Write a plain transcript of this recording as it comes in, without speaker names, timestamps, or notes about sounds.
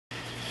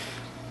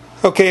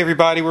Okay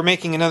everybody, we're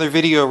making another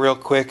video real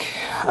quick.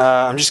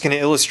 I'm just going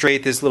to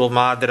illustrate this little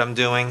mod that I'm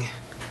doing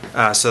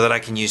so that I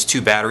can use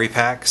two battery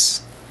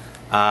packs.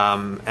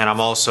 And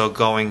I'm also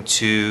going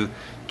to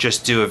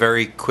just do a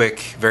very quick,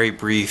 very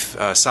brief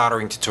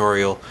soldering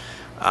tutorial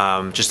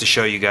just to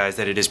show you guys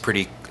that it is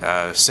pretty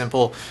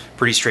simple,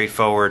 pretty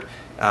straightforward.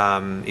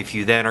 If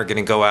you then are going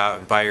to go out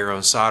and buy your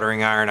own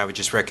soldering iron, I would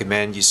just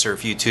recommend you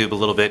surf YouTube a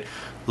little bit,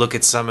 look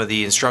at some of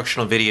the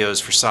instructional videos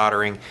for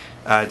soldering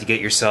to get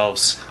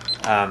yourselves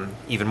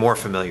even more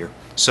familiar.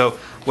 So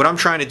what I'm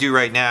trying to do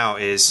right now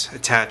is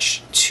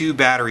attach two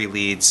battery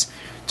leads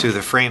to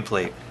the frame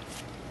plate.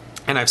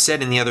 And I've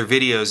said in the other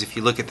videos, if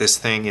you look at this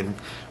thing in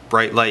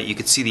bright light, you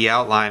can see the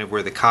outline of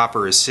where the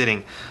copper is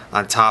sitting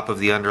on top of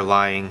the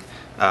underlying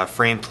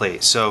frame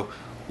plate. So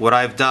what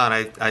I've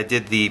done, I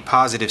did the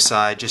positive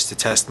side just to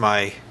test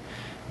my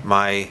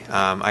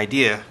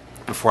idea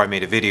before I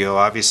made a video,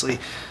 obviously.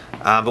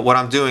 But what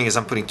I'm doing is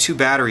I'm putting two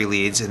battery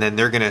leads, and then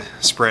they're going to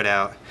spread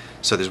out.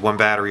 So there's one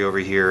battery over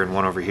here and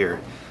one over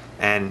here.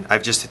 And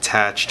I've just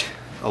attached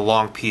a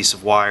long piece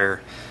of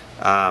wire,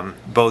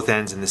 both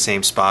ends in the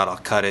same spot. I'll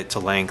cut it to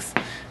length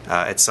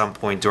at some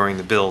point during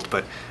the build.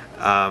 But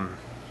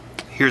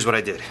here's what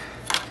I did.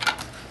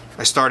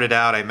 I started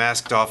out, I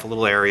masked off a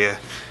little area,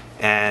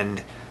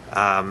 and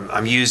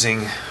I'm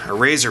using a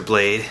razor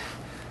blade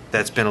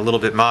that's been a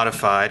little bit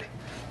modified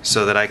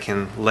so that I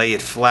can lay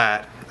it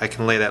flat. I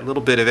can lay that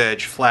little bit of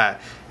edge flat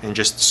and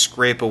just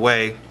scrape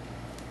away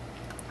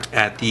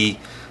at the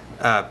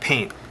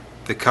paint,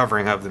 the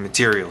covering of the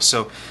material.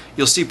 So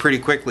you'll see pretty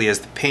quickly as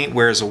the paint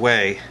wears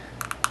away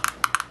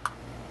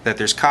that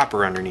there's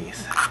copper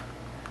underneath,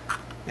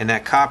 and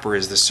that copper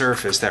is the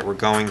surface that we're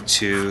going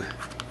to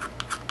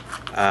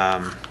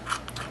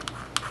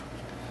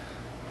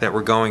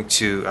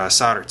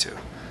solder to.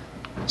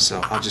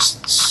 So I'll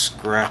just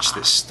scratch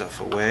this stuff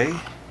away.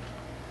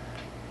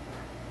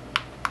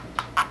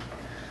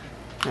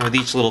 And with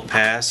each little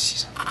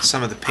pass,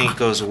 some of the paint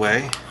goes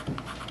away.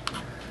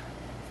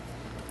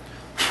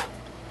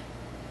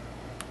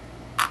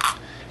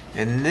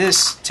 And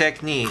this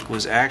technique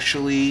was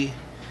actually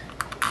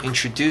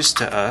introduced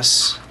to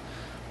us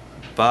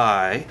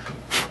by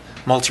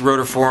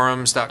multi-rotor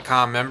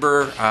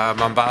member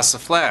Mombasa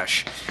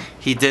Flash.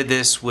 He did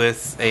this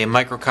with a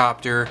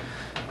microcopter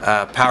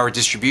power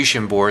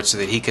distribution board so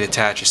that he could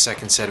attach a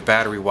second set of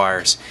battery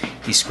wires.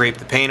 He scraped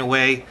the paint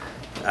away,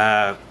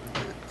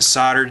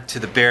 soldered to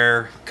the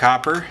bare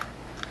copper,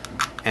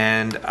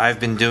 and I've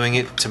been doing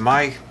it to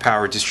my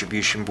power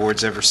distribution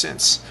boards ever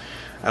since.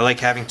 I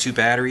like having two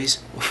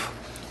batteries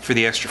for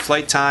the extra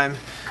flight time,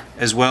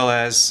 as well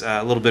as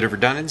a little bit of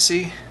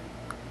redundancy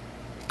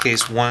in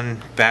case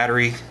one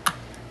battery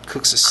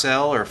cooks a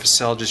cell, or if a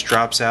cell just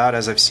drops out,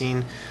 as I've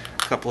seen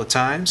a couple of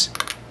times.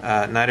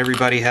 Not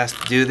everybody has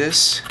to do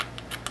this.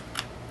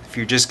 If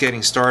you're just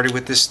getting started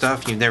with this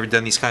stuff, you've never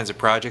done these kinds of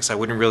projects, I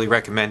wouldn't really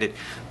recommend it,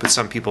 but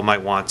some people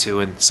might want to,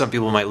 and some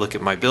people might look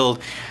at my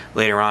build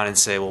later on and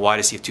say, well, why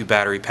does he have two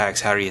battery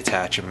packs? How do you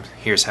attach them?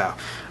 Here's how.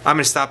 I'm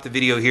going to stop the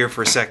video here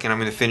for a second. I'm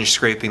going to finish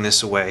scraping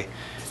this away,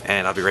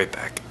 and I'll be right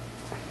back.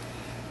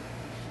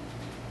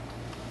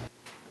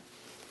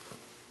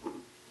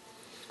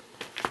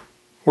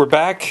 We're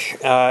back.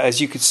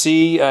 As you can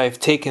see, I've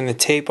taken the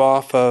tape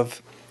off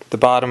of the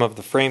bottom of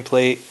the frame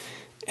plate,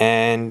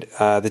 and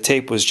the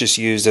tape was just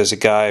used as a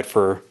guide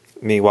for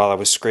me while I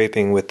was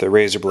scraping with the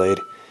razor blade.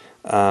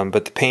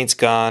 But the paint's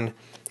gone.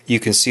 You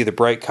can see the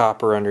bright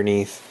copper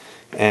underneath.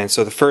 And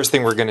so the first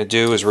thing we're going to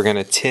do is we're going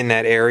to tin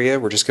that area.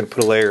 We're just going to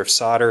put a layer of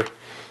solder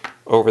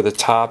over the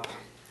top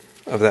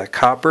of that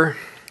copper.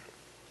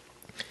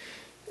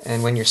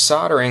 And when you're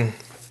soldering,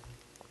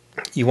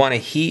 you want to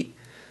heat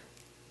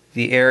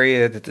the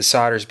area that the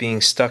solder is being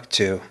stuck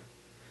to.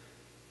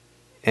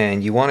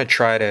 And you want to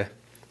try to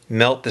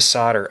melt the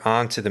solder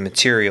onto the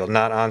material,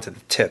 not onto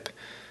the tip.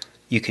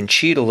 You can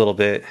cheat a little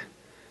bit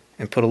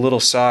and put a little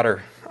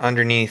solder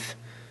underneath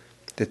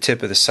the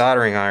tip of the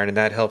soldering iron, and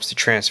that helps to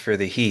transfer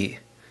the heat.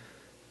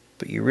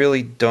 But you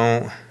really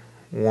don't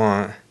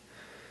want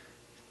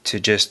to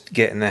just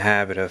get in the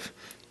habit of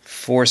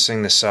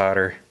forcing the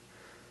solder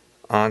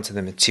onto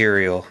the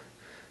material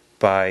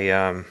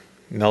by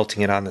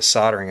melting it on the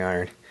soldering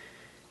iron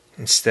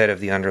instead of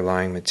the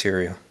underlying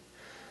material.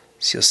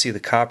 So you'll see the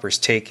copper's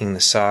taking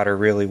the solder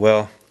really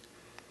well.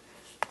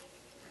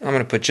 I'm going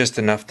to put just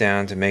enough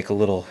down to make a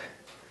little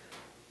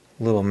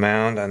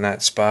mound on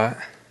that spot.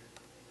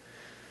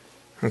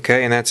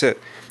 Okay, and that's it.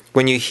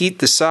 When you heat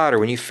the solder,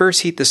 when you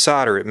first heat the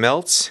solder, it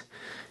melts,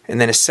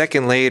 and then a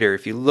second later,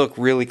 if you look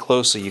really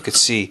closely, you could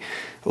see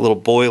a little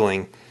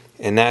boiling,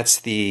 and that's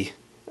the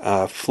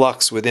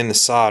flux within the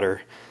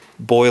solder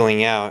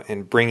boiling out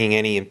and bringing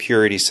any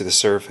impurities to the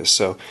surface.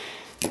 So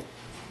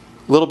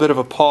a little bit of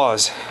a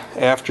pause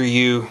after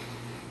you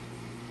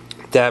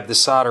dab the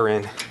solder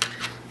in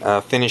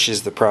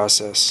finishes the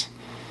process.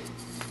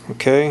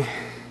 Okay,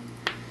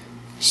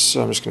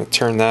 so I'm just going to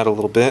turn that a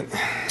little bit.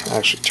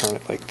 Actually turn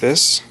it like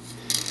this,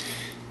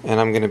 and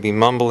I'm going to be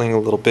mumbling a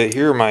little bit.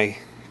 Here are my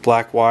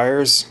black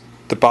wires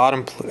the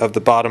bottom of the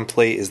bottom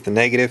plate is the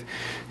negative,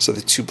 so the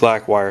two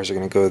black wires are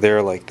going to go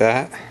there like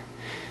that.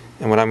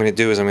 And what I'm going to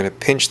do is I'm going to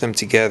pinch them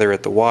together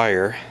at the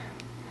wire,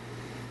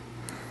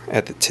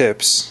 at the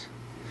tips,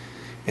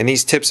 and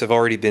these tips have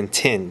already been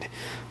tinned.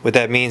 What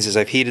that means is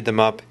I've heated them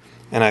up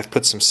and I've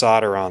put some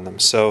solder on them.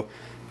 So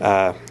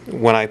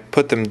when I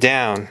put them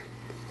down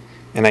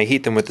and I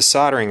heat them with the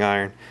soldering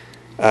iron,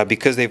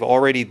 because they've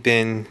already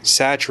been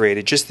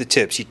saturated, just the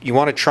tips, you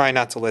want to try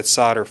not to let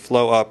solder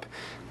flow up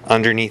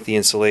underneath the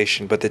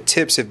insulation, but the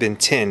tips have been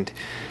tinned,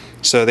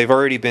 so they've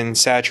already been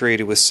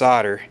saturated with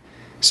solder.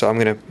 So I'm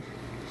going to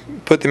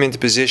put them into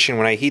position.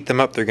 When I heat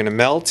them up, they're going to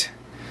melt.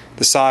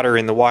 The solder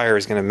in the wire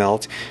is going to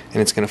melt, and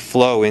it's going to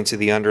flow into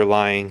the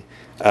underlying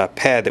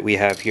pad that we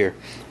have here.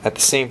 At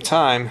the same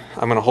time,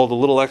 I'm going to hold a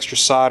little extra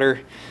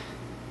solder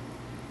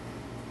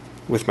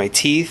with my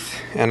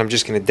teeth, and I'm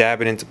just going to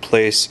dab it into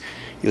place.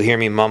 You'll hear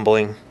me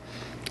mumbling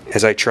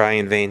as I try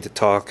in vain to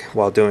talk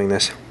while doing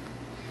this.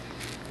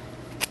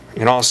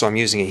 And also I'm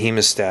using a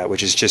hemostat,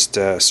 which is just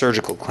a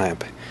surgical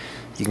clamp.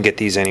 You can get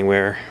these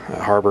anywhere,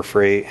 Harbor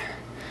Freight.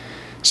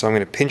 So I'm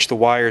going to pinch the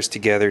wires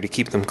together to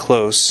keep them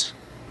close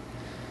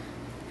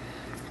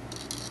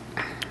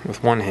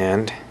with one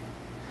hand.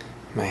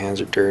 My hands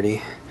are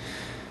dirty.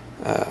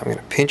 I'm going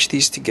to pinch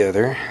these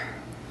together,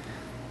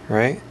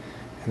 right,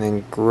 and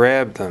then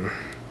grab them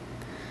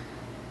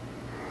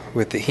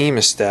with the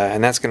hemostat,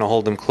 and that's going to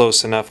hold them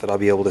close enough that I'll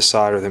be able to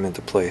solder them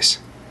into place.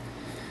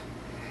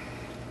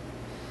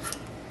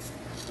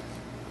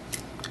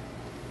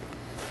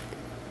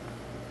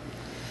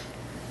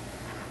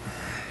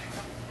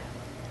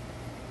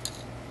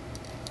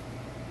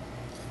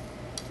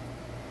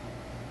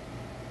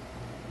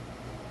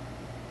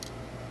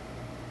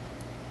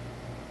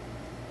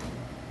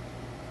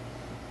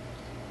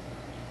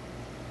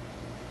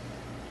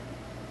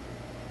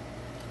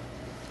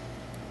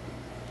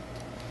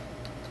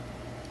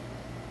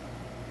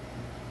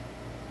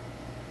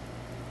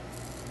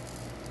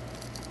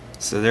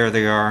 So there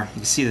they are.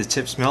 You can see the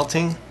tips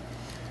melting.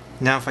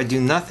 Now if I do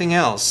nothing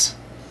else,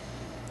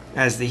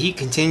 as the heat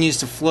continues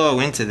to flow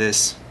into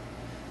this,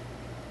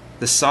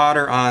 the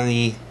solder on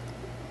the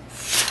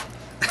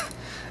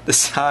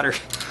solder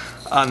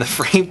on the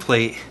frame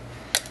plate,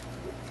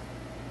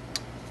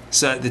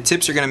 so the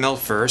tips are going to melt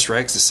first, right,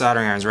 because the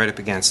soldering iron's right up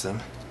against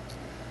them,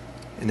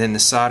 and then the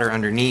solder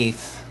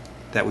underneath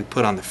that we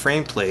put on the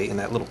frame plate in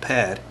that little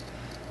pad,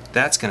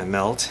 that's going to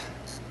melt.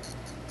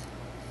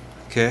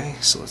 Okay,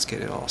 so let's get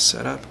it all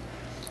set up.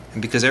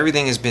 And because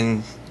everything has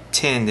been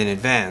tinned in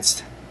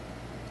advance,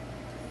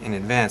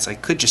 I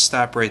could just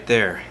stop right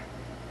there.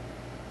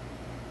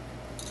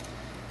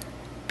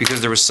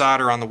 Because there was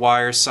solder on the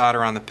wires,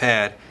 solder on the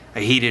pad,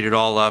 I heated it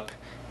all up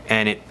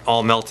and it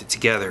all melted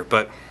together.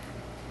 But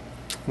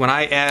when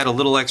I add a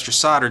little extra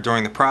solder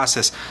during the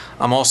process,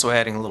 I'm also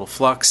adding a little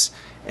flux,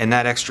 and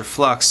that extra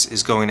flux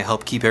is going to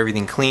help keep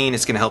everything clean.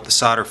 It's going to help the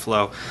solder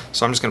flow.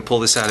 So I'm just going to pull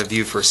this out of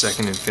view for a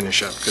second and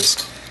finish up,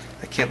 because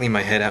I can't leave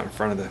my head out in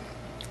front of the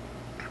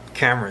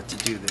camera to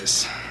do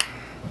this.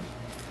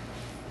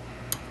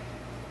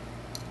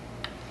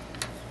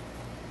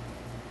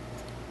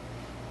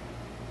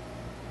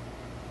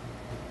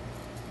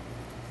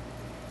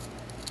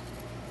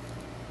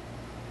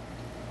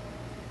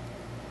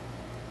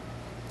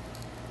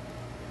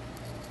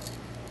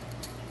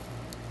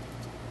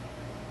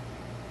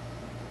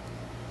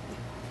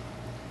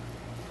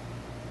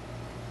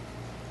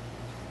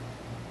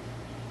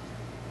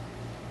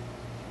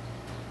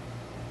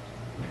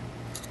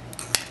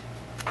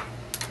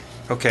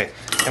 Okay,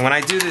 and when I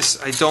do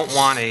this, I don't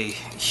want a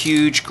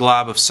huge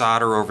glob of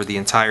solder over the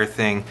entire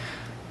thing.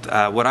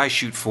 What I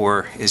shoot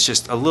for is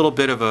just a little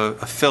bit of a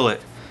fillet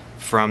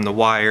from the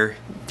wire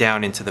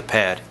down into the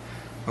pad.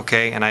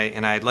 Okay, and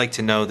I'd like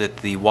to know that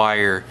the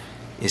wire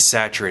is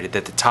saturated,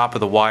 that the top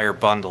of the wire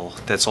bundle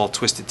that's all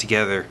twisted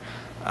together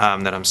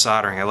that I'm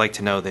soldering, I like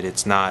to know that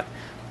it's not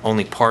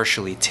only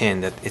partially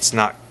tinned, that it's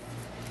not,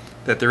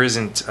 that there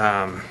isn't,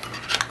 let's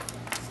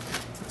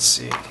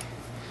see,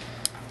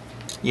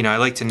 you know, I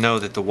like to know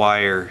that the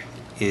wire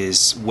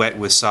is wet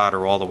with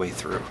solder all the way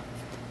through.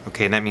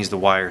 Okay, and that means the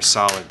wire is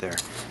solid there.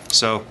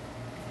 So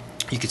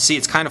you can see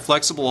it's kind of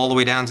flexible all the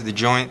way down to the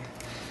joint.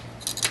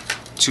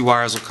 Two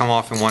wires will come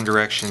off in one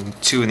direction,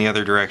 two in the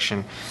other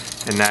direction,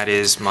 and that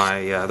is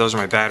my, those are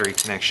my battery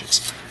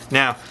connections.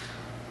 Now,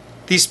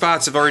 these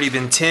spots have already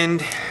been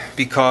tinned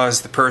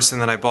because the person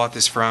that I bought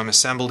this from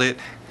assembled it,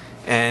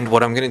 and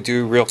what I'm going to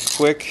do real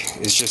quick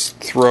is just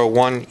throw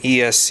one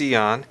ESC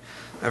on.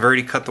 I've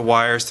already cut the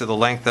wires to the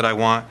length that I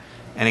want,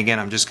 and again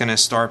I'm just going to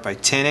start by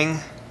tinning.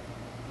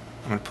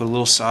 I'm going to put a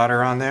little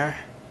solder on there.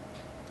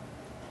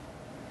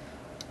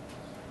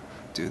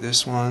 Do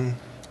this one.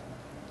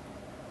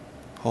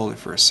 Hold it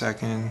for a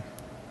second.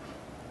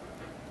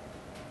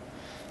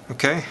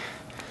 Okay.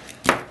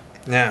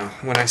 Now,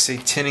 when I say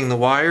tinning the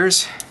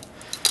wires,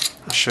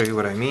 I'll show you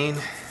what I mean.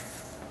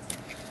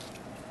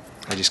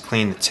 I just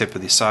cleaned the tip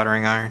of the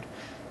soldering iron.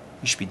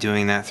 You should be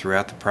doing that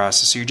throughout the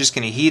process. So you're just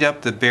going to heat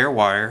up the bare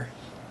wire.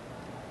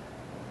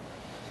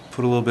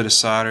 Put a little bit of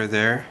solder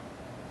there.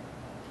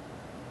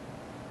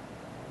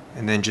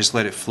 and then just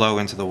let it flow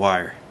into the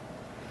wire.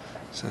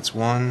 So that's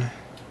one.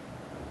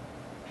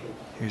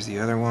 Here's the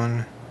other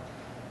one.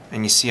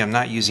 And you see I'm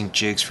not using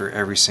jigs for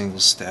every single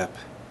step.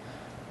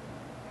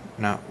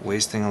 I'm not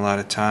wasting a lot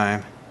of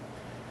time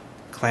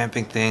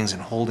clamping things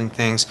and holding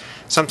things.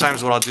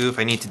 Sometimes what I'll do if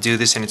I need to do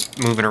this and it's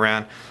moving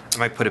around, I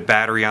might put a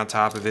battery on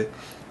top of it.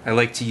 I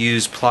like to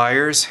use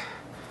pliers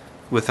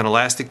with an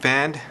elastic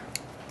band,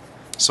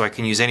 so I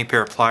can use any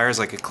pair of pliers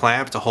like a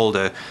clamp to hold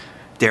a,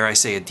 dare I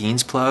say, a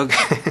Dean's plug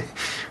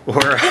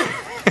or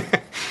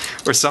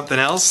or something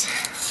else.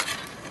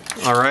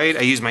 Alright,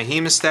 I use my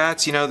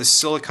hemostats. You know, the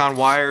silicone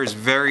wire is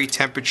very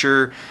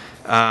temperature,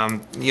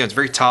 it's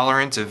very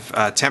tolerant of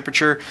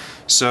temperature,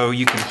 so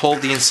you can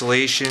hold the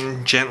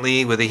insulation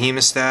gently with a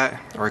hemostat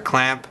or a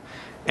clamp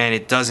and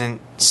it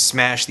doesn't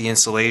smash the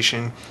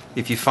insulation.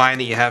 If you find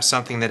that you have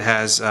something that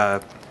has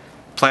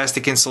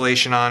plastic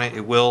insulation on it,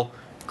 it will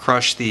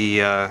crush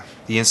the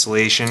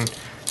insulation.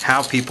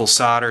 How people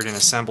soldered and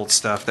assembled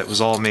stuff that was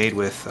all made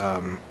with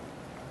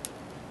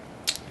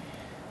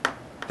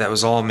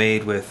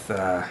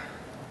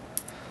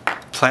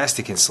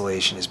plastic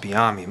insulation is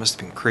beyond me. It must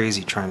have been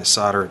crazy trying to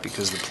solder it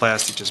because the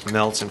plastic just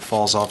melts and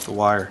falls off the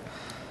wire.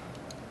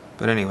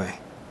 But anyway,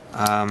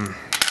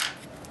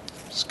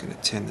 just going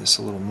to tin this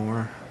a little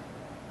more.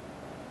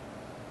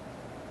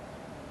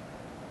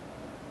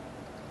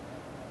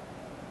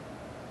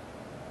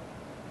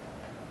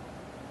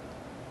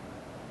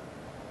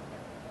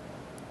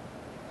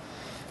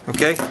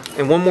 Okay,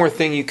 and one more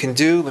thing you can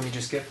do, let me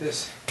just get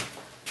this.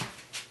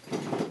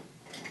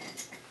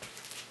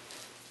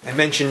 I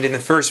mentioned in the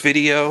first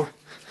video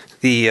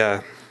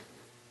the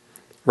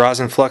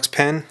rosin flux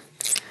pen.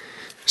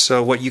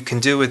 So what you can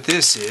do with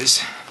this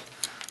is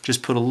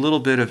just put a little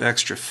bit of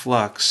extra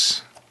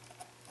flux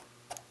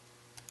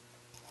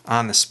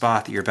on the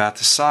spot that you're about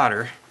to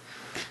solder,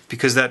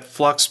 because that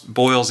flux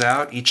boils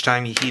out each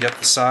time you heat up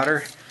the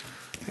solder,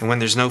 and when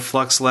there's no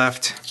flux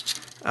left,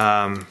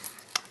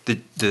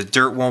 the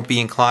dirt won't be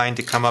inclined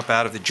to come up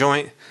out of the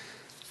joint.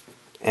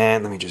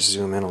 And let me just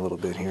zoom in a little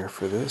bit here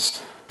for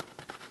this.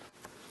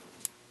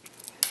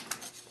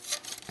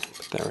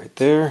 Put that right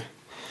there.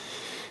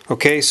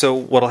 Okay, so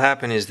what'll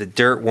happen is the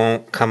dirt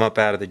won't come up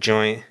out of the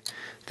joint,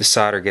 the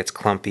solder gets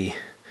clumpy,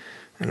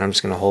 and I'm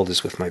just going to hold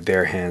this with my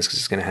bare hands because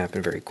it's going to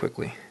happen very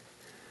quickly.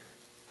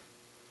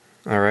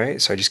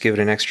 Alright, so I just give it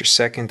an extra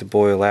second to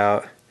boil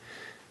out,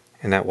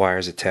 and that wire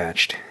is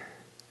attached.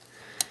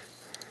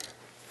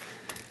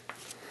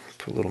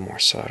 Put a little more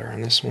solder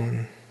on this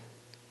one.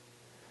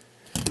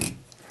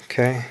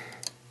 Okay.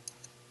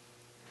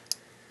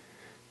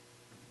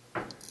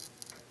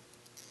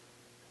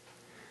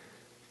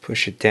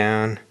 Push it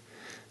down.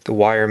 The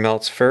wire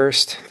melts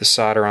first, the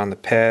solder on the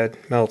pad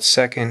melts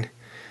second.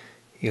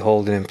 You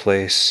hold it in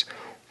place.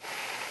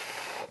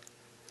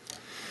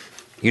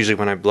 Usually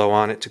when I blow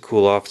on it to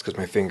cool off, it's because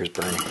my finger's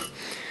burning.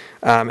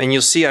 And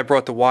you'll see I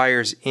brought the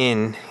wires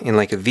in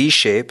like a V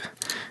shape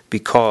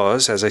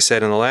because, as I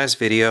said in the last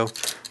video,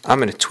 I'm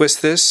going to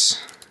twist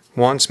this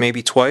once,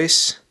 maybe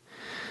twice,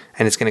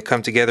 and it's going to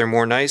come together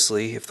more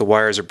nicely if the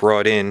wires are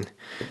brought in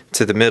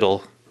to the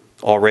middle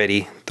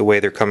already the way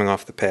they're coming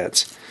off the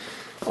pads.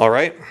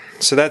 Alright,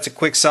 so that's a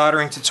quick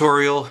soldering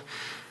tutorial.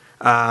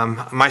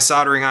 My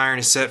soldering iron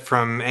is set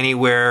from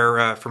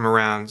anywhere from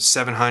around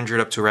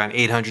 700 up to around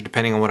 800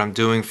 depending on what I'm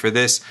doing. For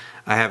this,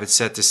 I have it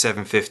set to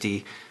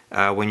 750.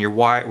 When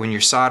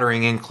you're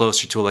soldering in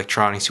closer to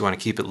electronics, you want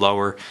to keep it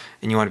lower,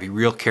 and you want to be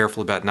real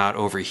careful about not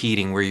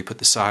overheating where you put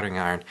the soldering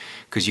iron,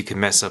 because you can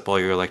mess up all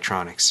your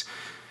electronics.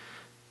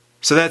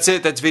 So that's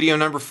it. That's video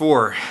number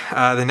 4.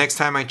 The next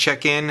time I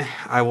check in,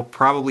 I will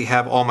probably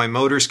have all my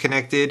motors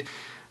connected,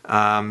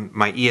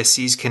 my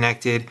ESCs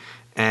connected,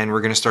 and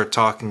we're going to start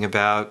talking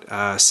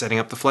about setting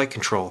up the flight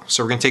control.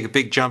 So we're going to take a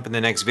big jump in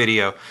the next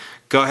video.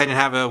 Go ahead and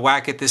have a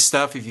whack at this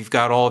stuff if you've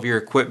got all of your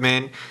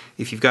equipment,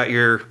 if you've got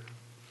your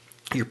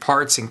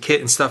parts and kit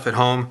and stuff at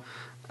home.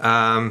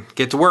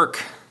 Get to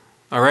work.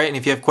 Alright, and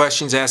if you have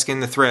questions, ask in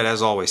the thread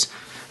as always.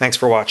 Thanks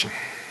for watching.